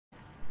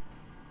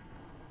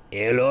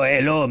Hello,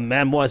 hello,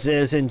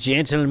 mademoiselles and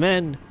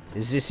gentlemen.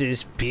 This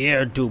is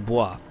Pierre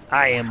Dubois.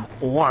 I am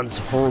Juan's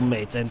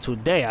roommate, and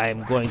today I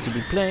am going to be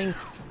playing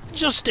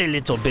just a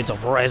little bit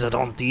of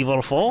Resident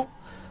Evil 4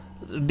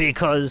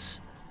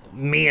 because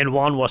me and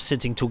Juan were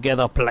sitting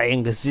together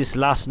playing this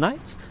last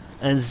night,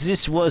 and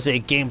this was a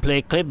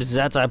gameplay clip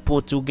that I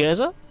put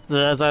together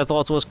that I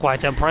thought was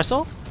quite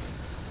impressive.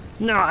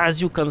 Now,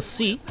 as you can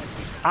see,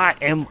 I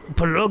am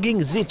plugging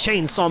the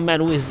chainsaw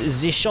man with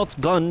the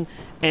shotgun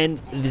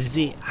and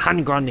the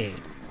hand grenade,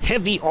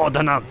 heavy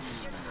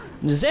ordnance.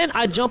 Then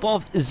I jump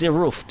off the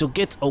roof to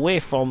get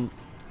away from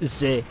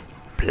the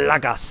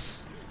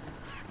plagas.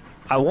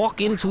 I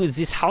walk into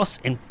this house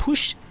and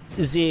push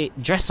the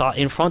dresser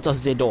in front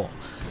of the door.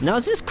 Now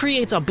this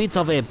creates a bit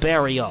of a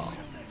barrier.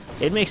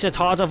 It makes it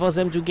harder for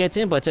them to get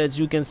in, but as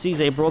you can see,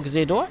 they broke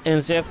the door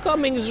and they're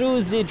coming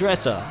through the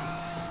dresser.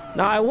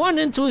 Now I run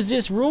into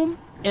this room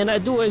and I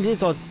do a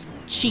little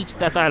cheat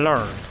that I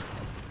learned.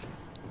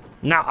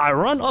 Now I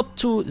run up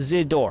to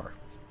the door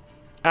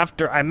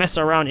after I mess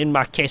around in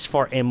my case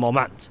for a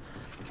moment.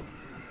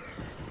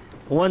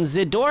 When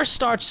the door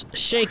starts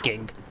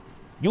shaking,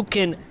 you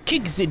can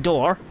kick the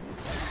door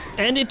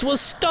and it will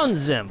stun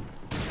them.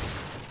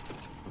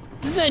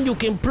 Then you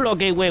can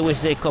plug away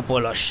with a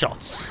couple of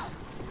shots.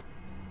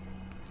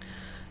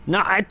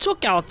 Now I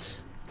took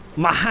out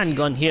my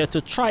handgun here to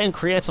try and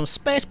create some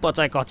space, but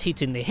I got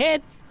hit in the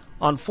head,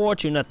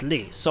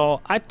 unfortunately.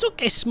 So I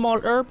took a small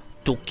herb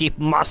to keep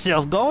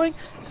myself going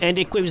and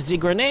equipped the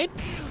grenade.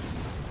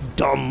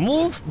 Dumb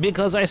move,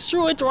 because I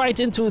threw it right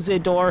into the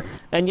door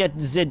and yet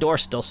the door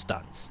still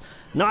stands.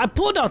 Now I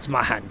pulled out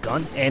my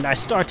handgun and I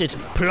started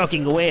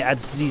plucking away at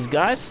these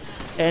guys,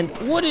 and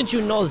wouldn't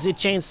you know, the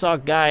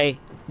chainsaw guy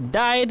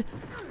died,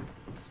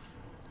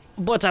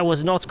 but I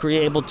was not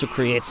able to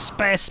create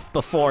space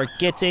before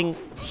getting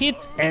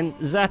hit, and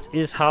that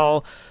is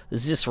how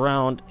this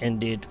round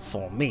ended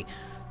for me.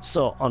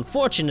 So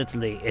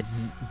unfortunately it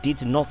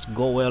did not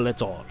go well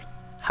at all.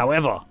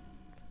 However,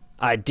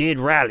 I did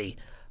rally,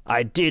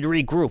 I did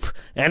regroup,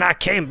 and I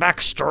came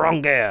back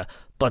stronger.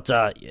 But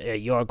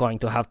you're going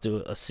to have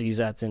to see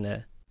that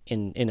in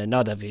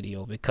another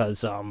video,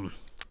 because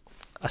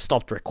I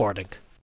stopped recording.